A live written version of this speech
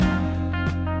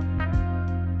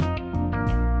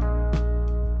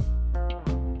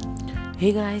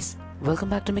Hey guys, welcome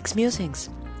back to Mixed Musings.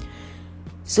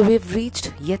 So we've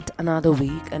reached yet another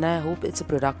week and I hope it's a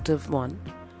productive one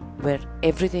where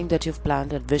everything that you've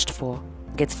planned and wished for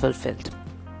gets fulfilled.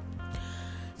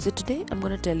 So today I'm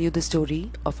going to tell you the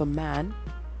story of a man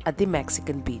at the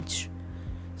Mexican beach.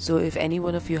 So if any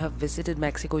one of you have visited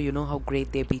Mexico, you know how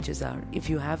great their beaches are.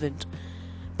 If you haven't,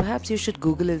 perhaps you should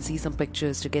Google and see some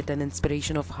pictures to get an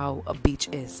inspiration of how a beach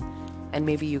is, and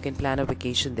maybe you can plan a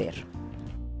vacation there.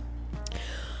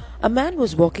 A man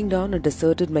was walking down a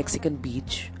deserted Mexican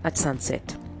beach at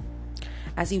sunset.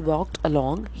 As he walked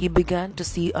along, he began to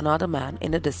see another man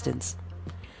in a distance.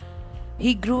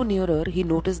 He grew nearer. He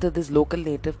noticed that this local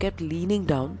native kept leaning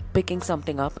down, picking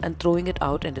something up and throwing it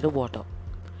out into the water.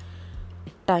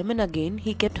 Time and again,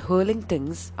 he kept hurling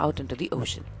things out into the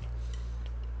ocean.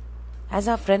 As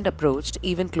our friend approached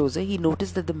even closer, he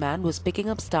noticed that the man was picking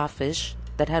up starfish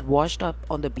that had washed up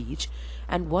on the beach,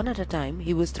 and one at a time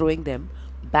he was throwing them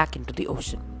back into the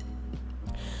ocean.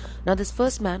 Now this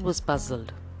first man was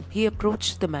puzzled. He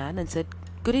approached the man and said,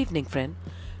 "Good evening, friend.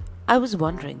 I was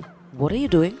wondering, what are you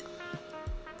doing?"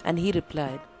 And he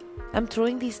replied, "I'm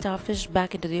throwing these starfish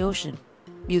back into the ocean.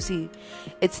 You see,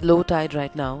 it's low tide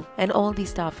right now and all these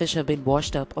starfish have been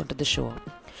washed up onto the shore.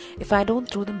 If I don't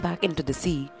throw them back into the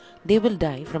sea, they will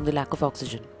die from the lack of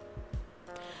oxygen."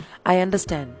 "I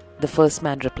understand," the first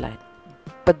man replied,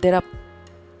 "but there are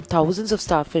thousands of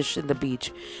starfish in the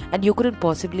beach and you couldn't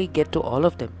possibly get to all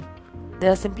of them.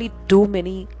 There are simply too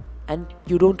many, and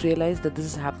you don't realize that this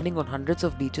is happening on hundreds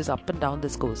of beaches up and down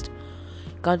this coast.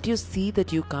 Can't you see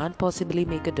that you can't possibly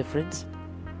make a difference?"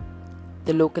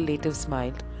 The local native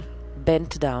smiled,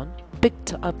 bent down,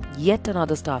 picked up yet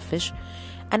another starfish,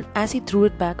 and as he threw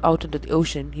it back out into the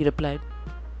ocean, he replied,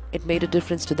 "It made a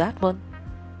difference to that one."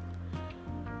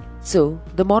 So,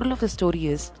 the moral of the story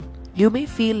is, you may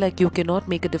feel like you cannot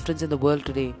make a difference in the world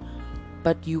today,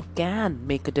 but you can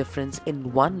make a difference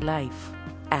in one life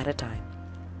at a time.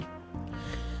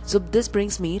 So this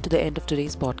brings me to the end of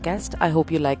today's podcast. I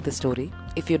hope you liked the story.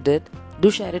 If you did,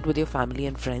 do share it with your family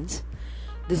and friends.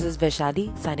 This is Vaishali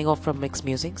signing off from Mixed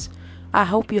Musings. I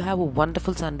hope you have a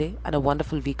wonderful Sunday and a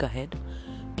wonderful week ahead.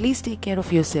 Please take care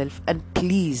of yourself and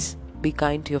please be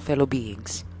kind to your fellow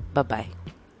beings. Bye-bye.